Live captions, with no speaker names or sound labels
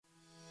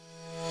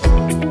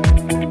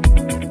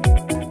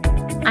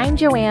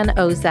Joanne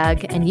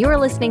Ozug, and you are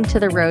listening to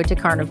The Road to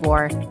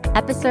Carnivore,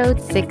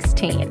 episode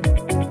 16.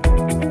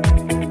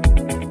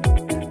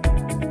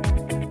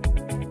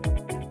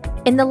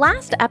 In the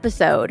last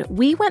episode,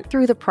 we went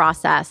through the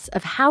process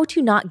of how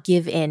to not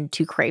give in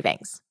to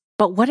cravings.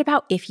 But what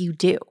about if you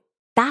do?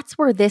 That's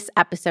where this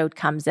episode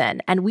comes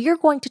in, and we are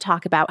going to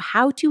talk about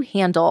how to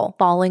handle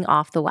falling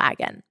off the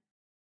wagon.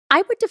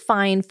 I would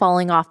define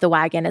falling off the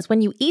wagon as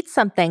when you eat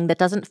something that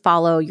doesn't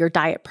follow your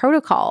diet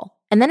protocol,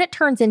 and then it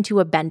turns into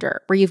a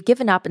bender where you've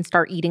given up and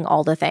start eating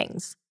all the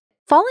things.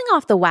 Falling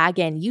off the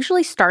wagon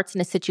usually starts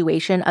in a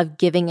situation of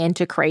giving in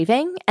to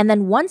craving, and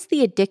then once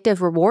the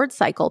addictive reward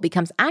cycle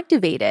becomes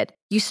activated,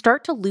 you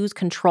start to lose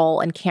control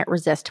and can't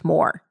resist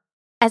more.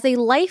 As a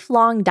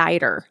lifelong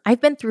dieter,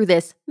 I've been through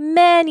this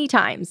many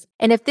times,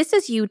 and if this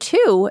is you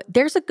too,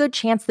 there's a good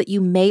chance that you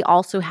may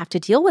also have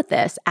to deal with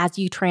this as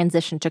you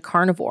transition to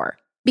carnivore.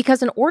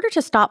 Because in order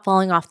to stop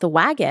falling off the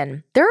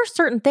wagon, there are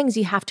certain things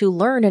you have to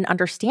learn and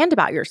understand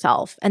about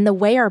yourself and the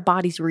way our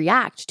bodies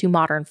react to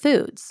modern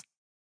foods.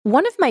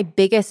 One of my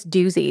biggest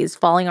doozies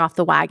falling off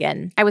the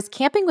wagon, I was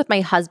camping with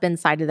my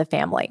husband's side of the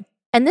family.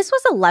 And this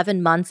was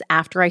 11 months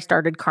after I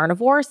started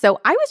carnivore,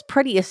 so I was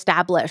pretty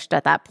established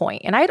at that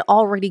point, and I had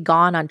already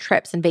gone on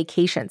trips and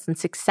vacations and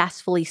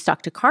successfully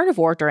stuck to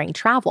carnivore during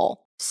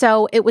travel.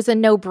 So it was a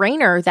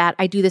no-brainer that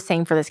I do the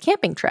same for this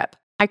camping trip.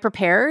 I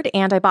prepared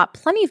and I bought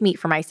plenty of meat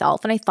for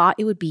myself, and I thought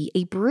it would be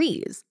a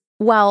breeze.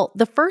 Well,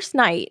 the first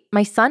night,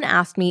 my son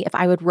asked me if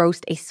I would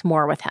roast a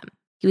s'more with him.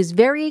 He was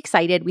very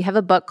excited. We have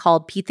a book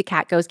called Pete the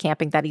Cat Goes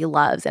Camping that he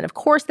loves, and of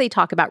course they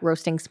talk about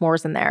roasting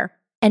s'mores in there.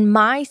 And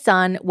my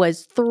son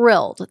was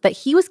thrilled that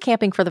he was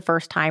camping for the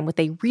first time with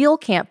a real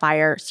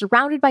campfire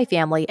surrounded by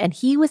family, and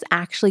he was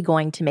actually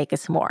going to make a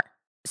s'more.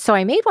 So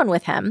I made one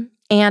with him,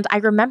 and I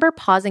remember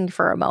pausing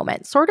for a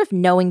moment, sort of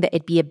knowing that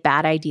it'd be a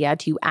bad idea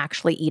to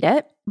actually eat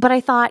it. But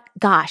I thought,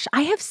 gosh,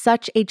 I have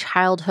such a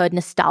childhood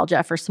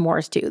nostalgia for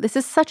s'mores too. This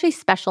is such a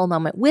special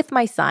moment with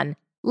my son.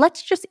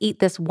 Let's just eat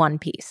this one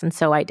piece. And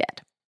so I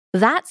did.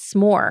 That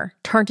s'more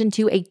turned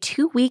into a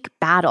 2-week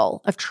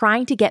battle of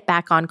trying to get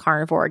back on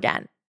carnivore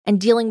again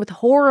and dealing with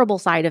horrible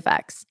side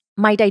effects.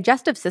 My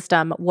digestive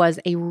system was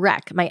a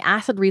wreck. My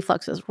acid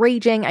reflux was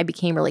raging. I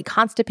became really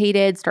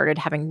constipated, started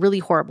having really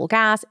horrible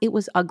gas. It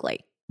was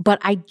ugly. But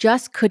I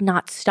just could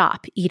not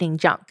stop eating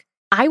junk.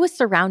 I was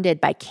surrounded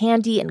by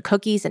candy and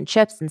cookies and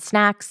chips and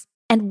snacks.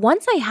 And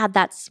once I had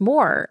that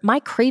s'more, my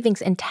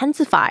cravings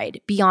intensified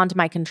beyond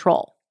my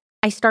control.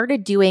 I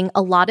started doing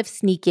a lot of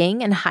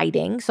sneaking and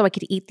hiding so I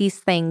could eat these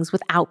things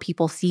without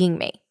people seeing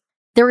me.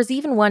 There was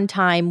even one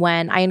time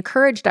when I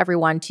encouraged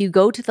everyone to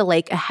go to the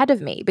lake ahead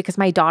of me because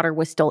my daughter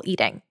was still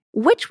eating,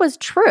 which was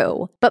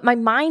true, but my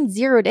mind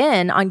zeroed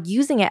in on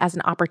using it as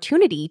an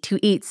opportunity to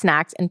eat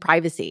snacks in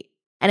privacy.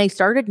 And I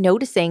started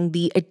noticing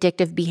the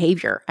addictive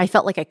behavior. I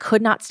felt like I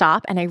could not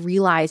stop, and I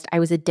realized I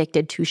was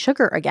addicted to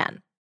sugar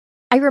again.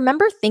 I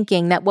remember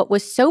thinking that what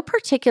was so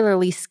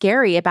particularly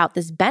scary about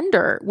this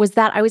bender was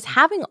that I was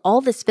having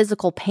all this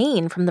physical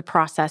pain from the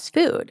processed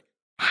food.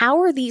 How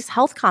are these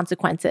health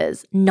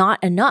consequences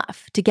not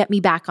enough to get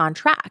me back on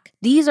track?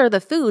 These are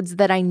the foods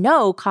that I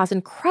know cause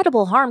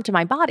incredible harm to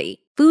my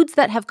body, foods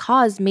that have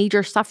caused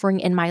major suffering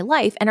in my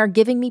life and are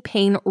giving me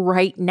pain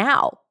right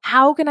now.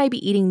 How can I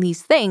be eating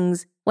these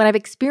things when I've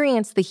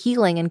experienced the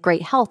healing and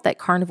great health that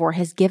carnivore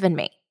has given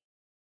me?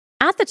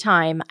 At the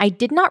time, I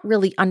did not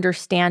really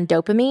understand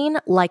dopamine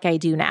like I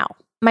do now.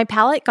 My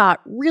palate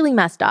got really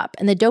messed up,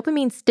 and the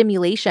dopamine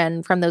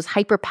stimulation from those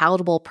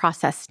hyperpalatable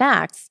processed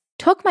snacks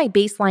took my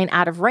baseline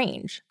out of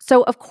range.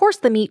 So of course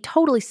the meat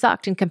totally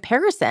sucked in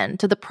comparison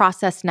to the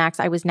processed snacks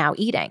I was now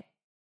eating.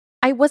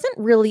 I wasn't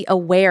really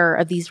aware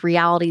of these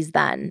realities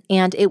then,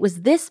 and it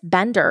was this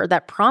bender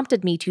that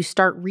prompted me to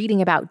start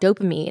reading about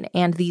dopamine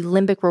and the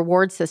limbic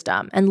reward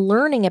system and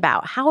learning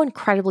about how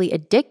incredibly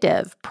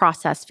addictive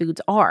processed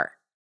foods are.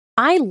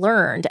 I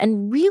learned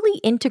and really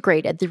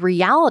integrated the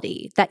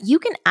reality that you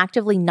can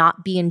actively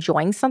not be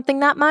enjoying something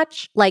that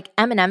much, like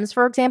M&Ms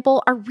for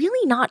example, are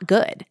really not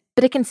good,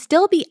 but it can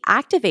still be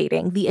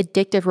activating the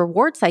addictive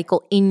reward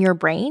cycle in your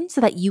brain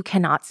so that you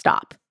cannot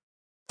stop.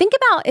 Think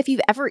about if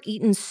you've ever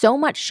eaten so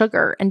much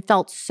sugar and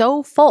felt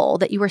so full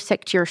that you were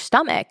sick to your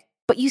stomach,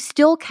 but you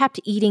still kept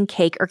eating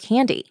cake or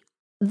candy.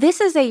 This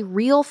is a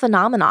real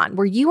phenomenon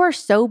where you are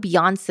so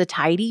beyond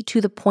satiety to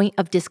the point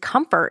of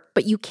discomfort,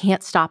 but you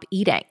can't stop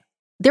eating.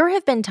 There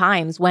have been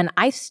times when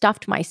I've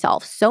stuffed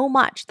myself so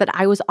much that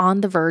I was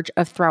on the verge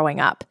of throwing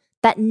up.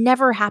 That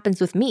never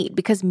happens with meat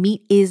because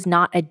meat is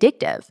not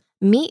addictive.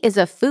 Meat is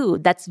a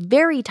food that's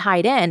very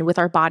tied in with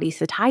our body's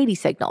satiety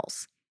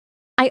signals.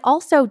 I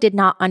also did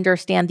not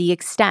understand the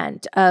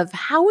extent of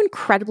how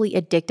incredibly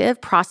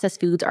addictive processed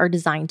foods are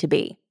designed to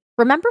be.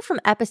 Remember from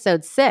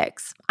episode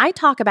 6, I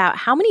talk about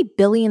how many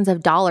billions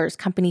of dollars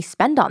companies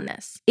spend on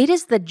this. It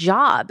is the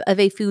job of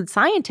a food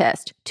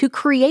scientist to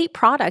create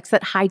products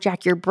that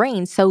hijack your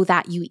brain so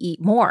that you eat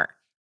more.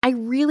 I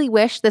really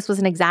wish this was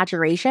an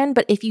exaggeration,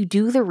 but if you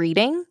do the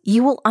reading,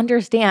 you will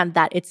understand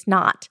that it's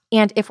not.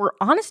 And if we're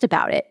honest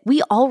about it,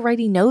 we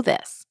already know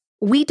this.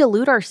 We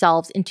delude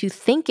ourselves into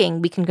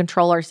thinking we can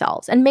control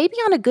ourselves, and maybe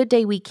on a good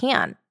day we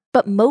can,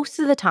 but most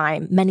of the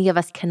time, many of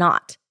us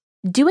cannot.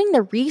 Doing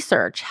the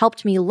research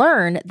helped me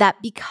learn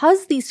that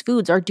because these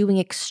foods are doing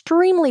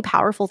extremely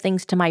powerful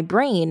things to my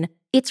brain,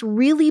 it's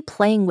really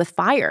playing with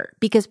fire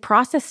because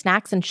processed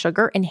snacks and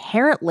sugar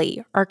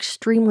inherently are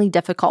extremely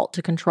difficult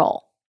to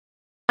control.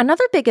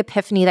 Another big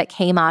epiphany that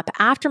came up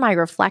after my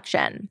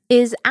reflection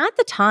is at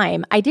the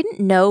time, I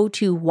didn't know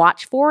to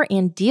watch for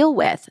and deal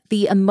with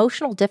the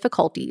emotional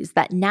difficulties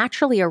that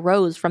naturally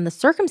arose from the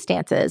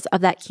circumstances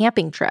of that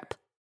camping trip.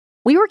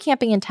 We were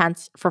camping in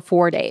tents for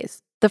 4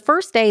 days. The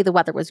first day, the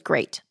weather was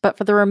great, but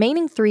for the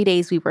remaining 3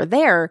 days we were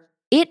there,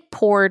 it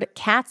poured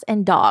cats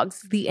and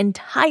dogs the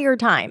entire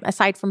time,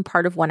 aside from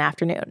part of one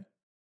afternoon.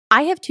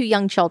 I have 2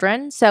 young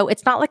children, so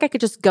it's not like I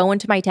could just go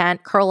into my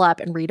tent, curl up,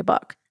 and read a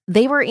book.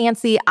 They were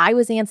antsy, I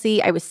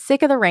was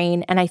sick of the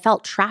rain, and I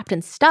felt trapped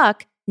and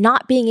stuck,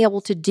 not being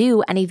able to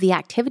do any of the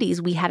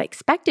activities we had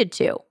expected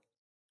to.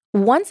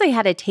 Once I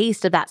had a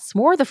taste of that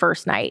s'more the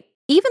first night,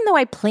 even though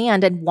I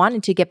planned and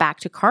wanted to get back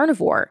to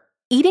carnivore,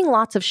 eating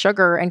lots of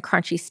sugar and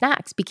crunchy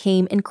snacks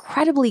became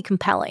incredibly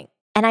compelling,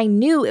 and I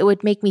knew it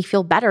would make me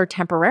feel better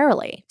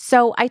temporarily.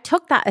 So I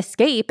took that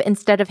escape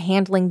instead of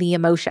handling the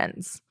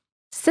emotions.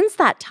 Since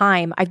that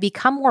time, I've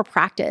become more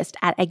practiced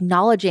at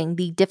acknowledging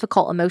the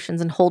difficult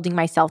emotions and holding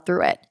myself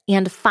through it,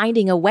 and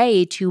finding a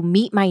way to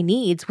meet my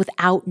needs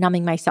without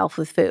numbing myself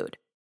with food.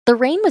 The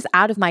rain was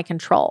out of my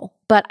control,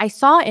 but I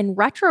saw in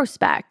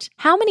retrospect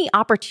how many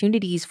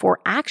opportunities for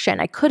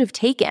action I could have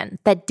taken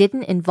that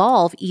didn't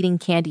involve eating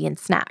candy and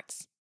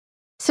snacks.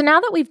 So now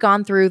that we've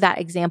gone through that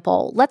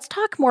example, let's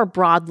talk more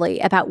broadly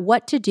about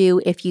what to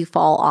do if you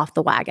fall off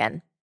the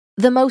wagon.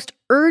 The most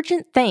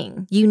urgent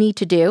thing you need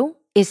to do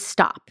is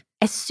stop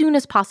as soon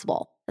as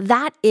possible.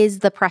 That is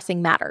the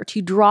pressing matter,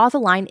 to draw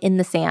the line in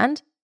the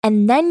sand,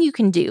 and then you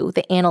can do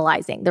the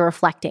analyzing, the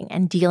reflecting,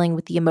 and dealing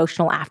with the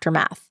emotional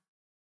aftermath.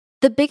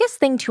 The biggest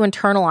thing to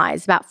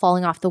internalize about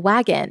falling off the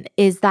wagon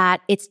is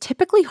that it's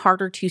typically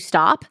harder to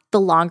stop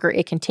the longer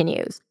it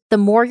continues, the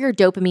more your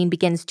dopamine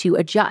begins to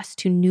adjust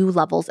to new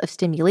levels of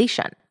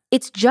stimulation.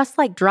 It's just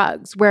like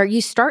drugs, where you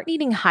start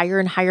needing higher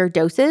and higher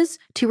doses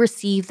to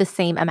receive the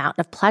same amount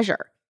of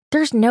pleasure.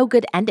 There's no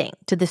good ending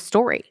to this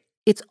story.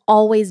 It's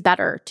always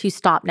better to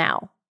stop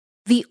now.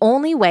 The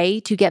only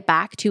way to get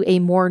back to a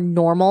more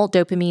normal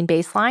dopamine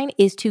baseline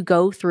is to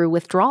go through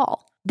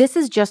withdrawal. This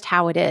is just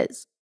how it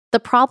is. The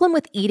problem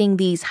with eating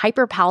these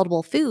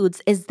hyperpalatable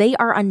foods is they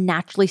are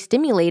unnaturally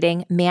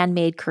stimulating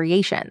man-made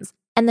creations,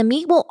 and the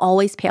meat will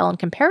always pale in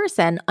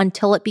comparison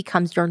until it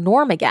becomes your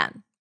norm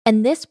again.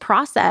 And this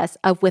process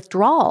of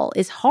withdrawal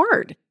is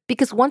hard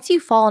because once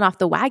you've fallen off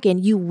the wagon,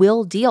 you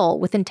will deal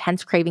with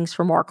intense cravings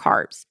for more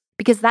carbs,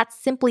 because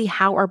that's simply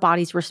how our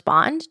bodies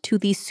respond to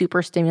these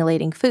super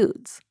stimulating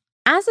foods.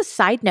 As a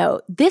side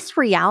note, this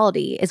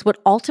reality is what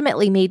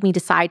ultimately made me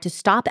decide to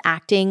stop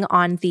acting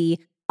on the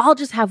 "I'll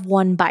just have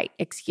one bite"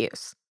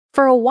 excuse.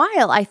 For a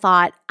while, I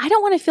thought, I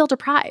don't want to feel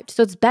deprived,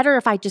 so it's better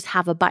if I just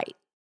have a bite.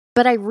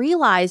 But I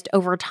realized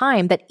over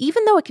time that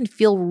even though it can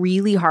feel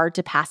really hard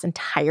to pass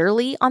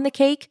entirely on the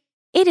cake,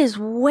 it is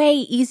way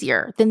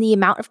easier than the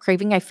amount of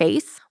craving I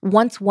face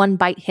once one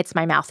bite hits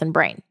my mouth and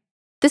brain.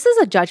 This is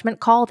a judgment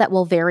call that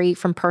will vary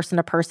from person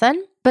to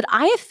person, but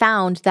I have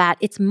found that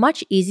it's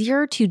much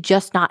easier to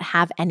just not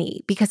have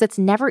any because it's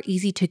never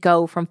easy to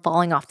go from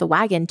falling off the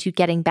wagon to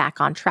getting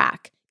back on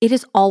track. It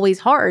is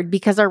always hard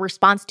because our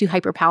response to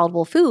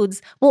hyperpalatable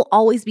foods will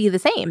always be the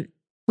same.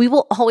 We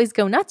will always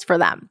go nuts for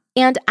them.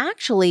 And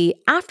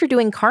actually, after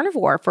doing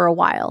carnivore for a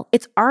while,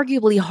 it's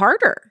arguably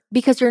harder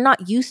because you're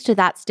not used to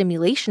that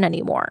stimulation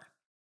anymore.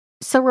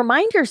 So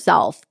remind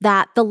yourself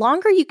that the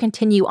longer you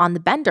continue on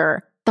the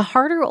bender, the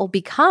harder it will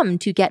become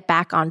to get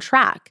back on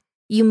track.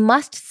 You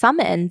must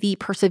summon the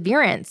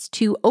perseverance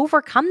to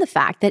overcome the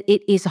fact that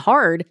it is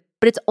hard,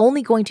 but it's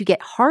only going to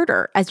get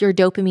harder as your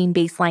dopamine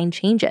baseline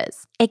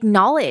changes.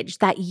 Acknowledge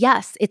that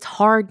yes, it's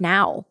hard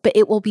now, but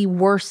it will be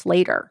worse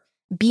later.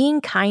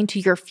 Being kind to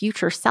your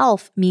future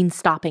self means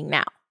stopping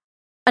now.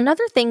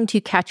 Another thing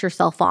to catch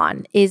yourself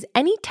on is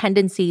any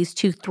tendencies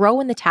to throw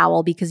in the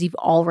towel because you've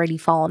already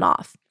fallen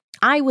off.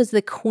 I was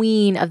the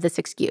queen of this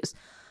excuse.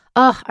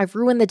 I've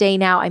ruined the day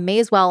now. I may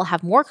as well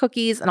have more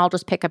cookies and I'll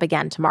just pick up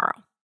again tomorrow.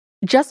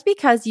 Just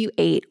because you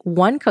ate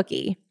one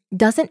cookie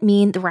doesn't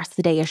mean the rest of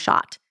the day is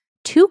shot.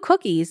 2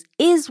 cookies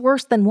is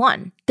worse than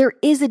 1. There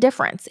is a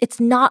difference. It's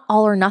not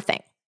all or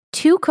nothing.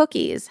 2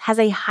 cookies has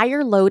a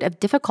higher load of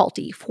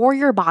difficulty for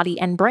your body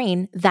and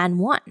brain than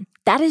 1.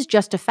 That is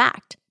just a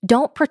fact.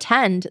 Don't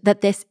pretend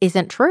that this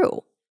isn't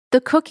true.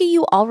 The cookie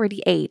you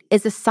already ate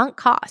is a sunk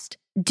cost.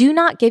 Do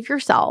not give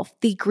yourself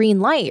the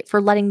green light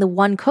for letting the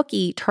 1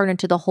 cookie turn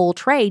into the whole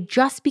tray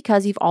just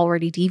because you've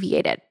already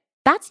deviated.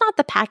 That's not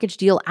the package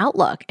deal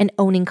outlook and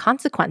owning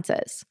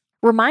consequences.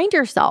 Remind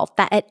yourself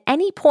that at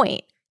any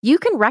point, you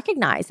can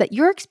recognize that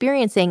you're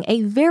experiencing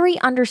a very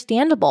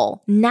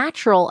understandable,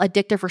 natural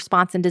addictive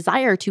response and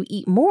desire to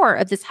eat more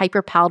of this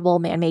hyperpalatable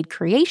man-made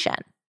creation.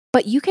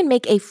 But you can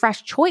make a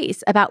fresh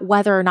choice about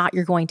whether or not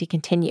you're going to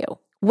continue.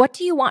 What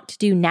do you want to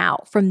do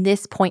now from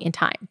this point in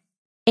time?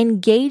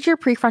 Engage your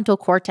prefrontal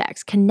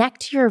cortex, connect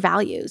to your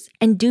values,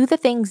 and do the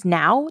things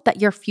now that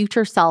your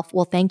future self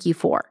will thank you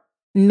for.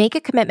 Make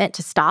a commitment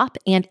to stop,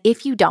 and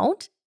if you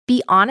don't,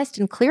 be honest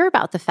and clear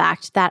about the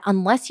fact that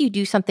unless you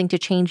do something to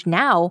change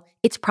now,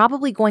 it's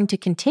probably going to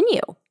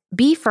continue.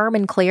 Be firm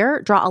and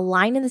clear, draw a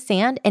line in the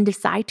sand, and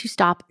decide to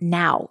stop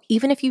now,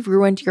 even if you've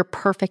ruined your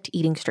perfect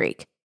eating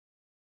streak.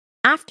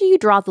 After you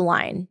draw the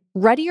line,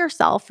 ready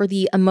yourself for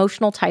the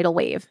emotional tidal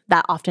wave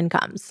that often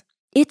comes.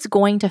 It's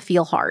going to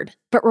feel hard,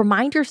 but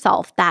remind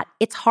yourself that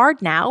it's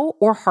hard now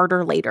or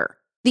harder later.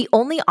 The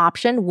only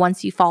option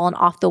once you've fallen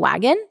off the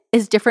wagon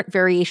is different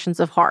variations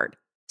of hard.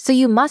 So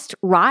you must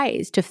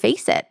rise to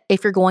face it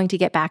if you're going to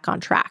get back on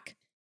track.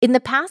 In the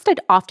past,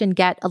 I'd often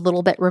get a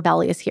little bit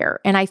rebellious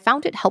here, and I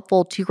found it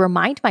helpful to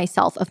remind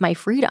myself of my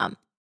freedom,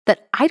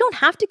 that I don't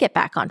have to get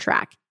back on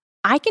track.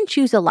 I can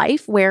choose a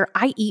life where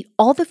I eat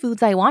all the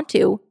foods I want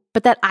to,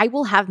 but that I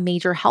will have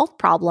major health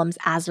problems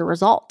as a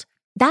result.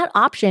 That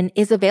option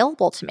is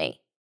available to me.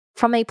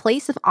 From a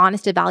place of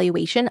honest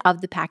evaluation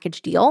of the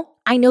package deal,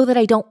 I know that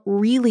I don't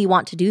really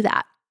want to do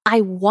that. I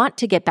want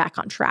to get back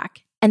on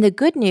track. And the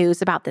good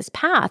news about this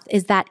path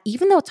is that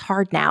even though it's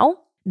hard now,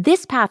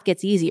 this path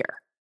gets easier.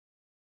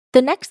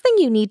 The next thing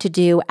you need to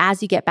do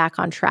as you get back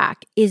on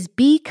track is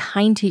be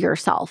kind to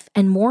yourself,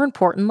 and more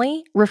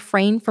importantly,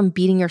 refrain from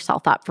beating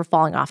yourself up for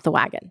falling off the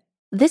wagon.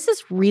 This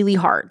is really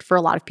hard for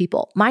a lot of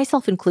people,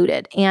 myself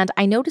included, and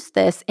I noticed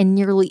this in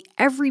nearly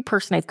every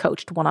person I've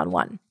coached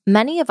one-on-one.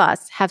 Many of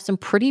us have some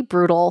pretty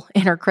brutal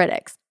inner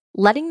critics.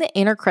 Letting the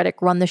inner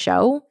critic run the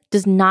show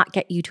does not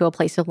get you to a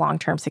place of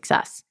long-term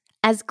success.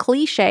 As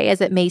cliche as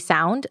it may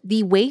sound,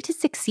 the way to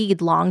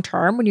succeed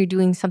long-term when you're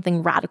doing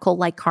something radical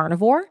like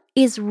carnivore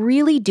is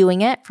really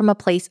doing it from a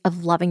place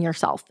of loving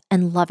yourself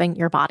and loving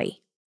your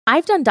body.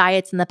 I've done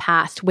diets in the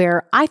past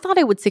where I thought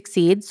I would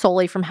succeed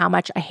solely from how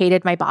much I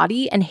hated my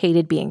body and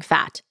hated being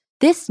fat.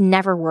 This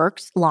never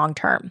works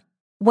long-term.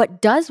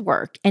 What does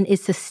work and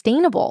is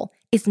sustainable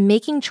is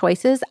making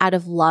choices out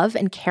of love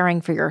and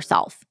caring for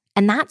yourself.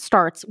 And that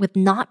starts with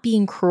not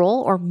being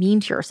cruel or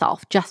mean to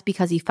yourself just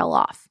because you fell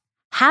off.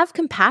 Have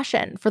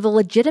compassion for the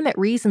legitimate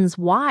reasons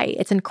why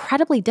it's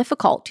incredibly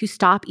difficult to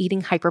stop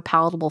eating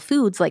hyperpalatable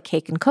foods like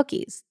cake and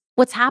cookies.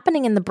 What's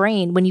happening in the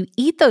brain when you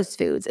eat those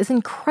foods is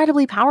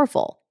incredibly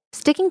powerful.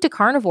 Sticking to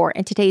carnivore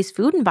in today's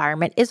food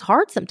environment is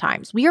hard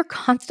sometimes. We are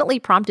constantly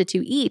prompted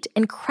to eat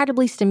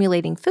incredibly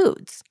stimulating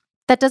foods.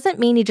 That doesn't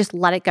mean you just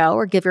let it go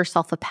or give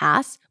yourself a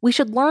pass. We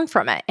should learn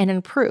from it and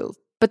improve.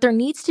 But there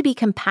needs to be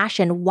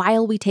compassion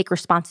while we take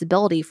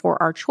responsibility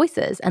for our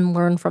choices and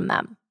learn from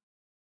them.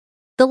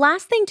 The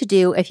last thing to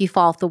do if you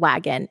fall off the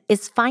wagon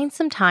is find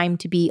some time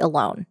to be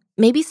alone.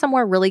 Maybe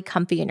somewhere really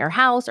comfy in your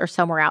house or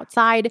somewhere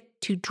outside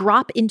to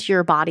drop into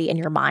your body and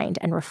your mind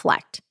and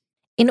reflect.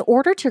 In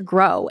order to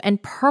grow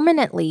and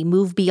permanently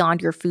move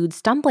beyond your food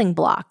stumbling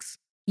blocks,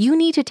 you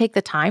need to take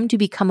the time to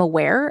become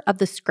aware of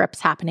the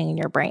scripts happening in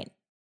your brain.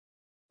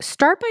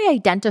 Start by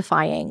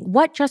identifying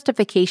what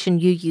justification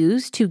you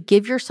use to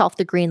give yourself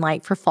the green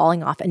light for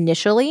falling off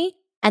initially,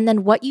 and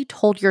then what you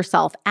told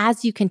yourself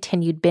as you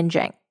continued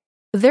binging.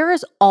 There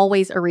is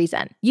always a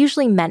reason,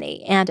 usually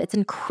many, and it's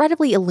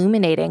incredibly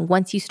illuminating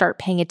once you start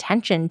paying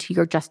attention to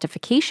your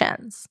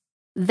justifications.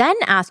 Then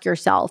ask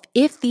yourself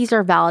if these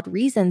are valid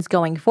reasons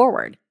going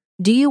forward.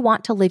 Do you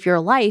want to live your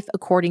life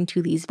according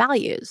to these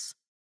values?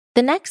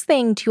 The next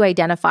thing to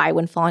identify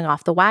when falling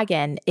off the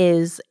wagon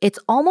is it's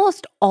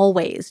almost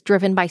always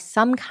driven by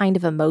some kind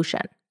of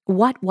emotion.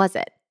 What was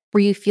it? Were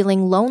you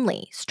feeling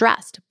lonely,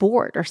 stressed,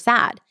 bored, or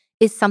sad?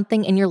 Is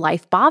something in your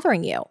life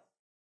bothering you?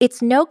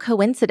 It's no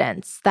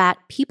coincidence that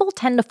people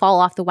tend to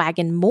fall off the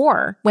wagon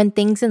more when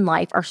things in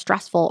life are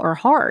stressful or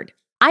hard.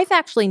 I've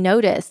actually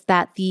noticed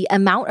that the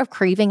amount of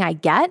craving I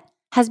get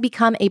has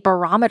become a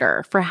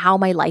barometer for how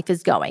my life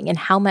is going and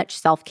how much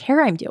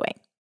self-care I'm doing.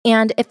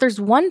 And if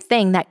there's one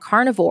thing that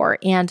carnivore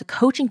and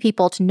coaching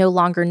people to no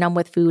longer numb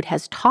with food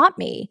has taught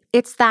me,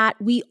 it's that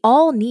we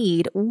all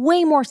need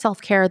way more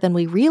self-care than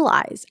we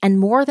realize and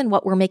more than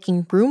what we're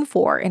making room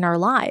for in our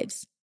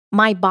lives.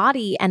 My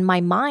body and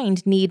my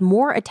mind need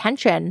more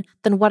attention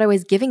than what I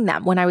was giving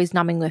them when I was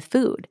numbing with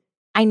food.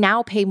 I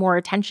now pay more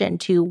attention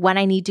to when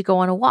I need to go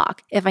on a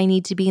walk, if I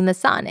need to be in the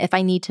sun, if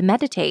I need to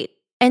meditate.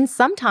 And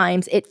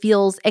sometimes it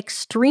feels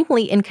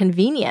extremely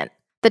inconvenient.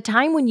 The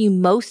time when you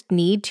most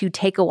need to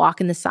take a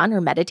walk in the sun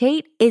or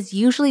meditate is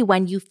usually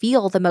when you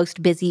feel the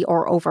most busy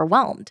or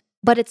overwhelmed.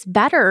 But it's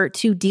better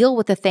to deal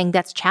with the thing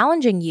that's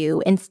challenging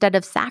you instead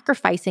of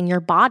sacrificing your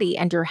body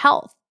and your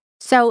health.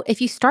 So if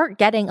you start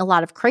getting a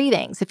lot of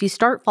cravings, if you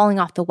start falling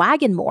off the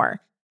wagon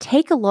more,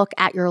 take a look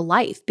at your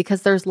life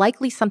because there's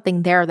likely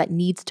something there that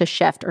needs to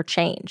shift or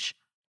change.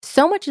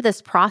 So much of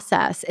this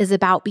process is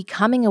about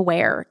becoming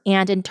aware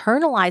and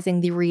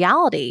internalizing the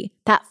reality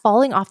that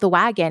falling off the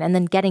wagon and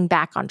then getting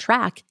back on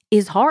track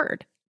is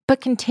hard. But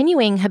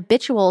continuing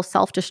habitual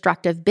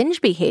self-destructive binge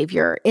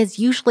behavior is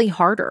usually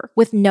harder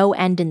with no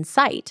end in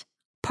sight.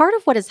 Part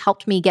of what has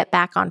helped me get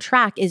back on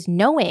track is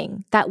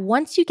knowing that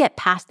once you get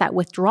past that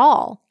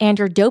withdrawal and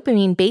your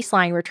dopamine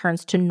baseline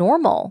returns to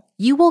normal,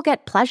 you will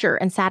get pleasure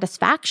and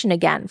satisfaction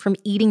again from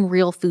eating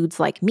real foods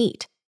like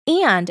meat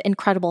and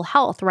incredible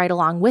health right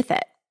along with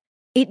it.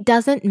 It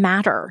doesn't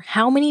matter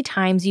how many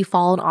times you've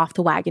fallen off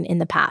the wagon in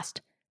the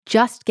past.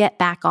 Just get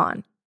back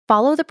on.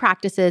 Follow the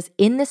practices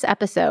in this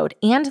episode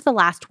and the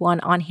last one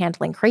on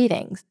handling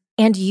cravings,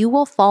 and you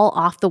will fall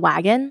off the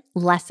wagon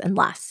less and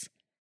less.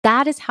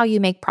 That is how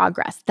you make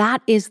progress.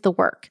 That is the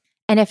work.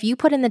 And if you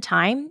put in the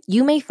time,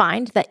 you may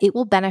find that it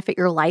will benefit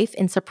your life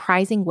in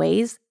surprising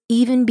ways,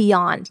 even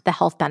beyond the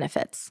health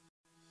benefits.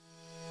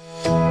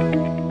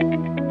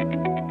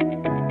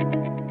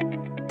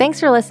 Thanks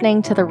for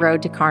listening to The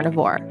Road to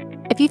Carnivore.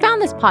 If you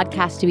found this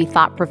podcast to be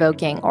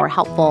thought-provoking or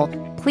helpful,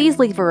 please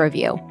leave a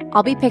review.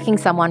 I'll be picking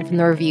someone from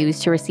the reviews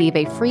to receive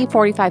a free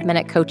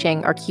 45-minute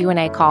coaching or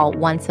Q&A call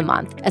once a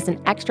month as an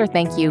extra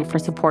thank you for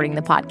supporting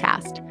the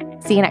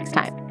podcast. See you next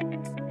time.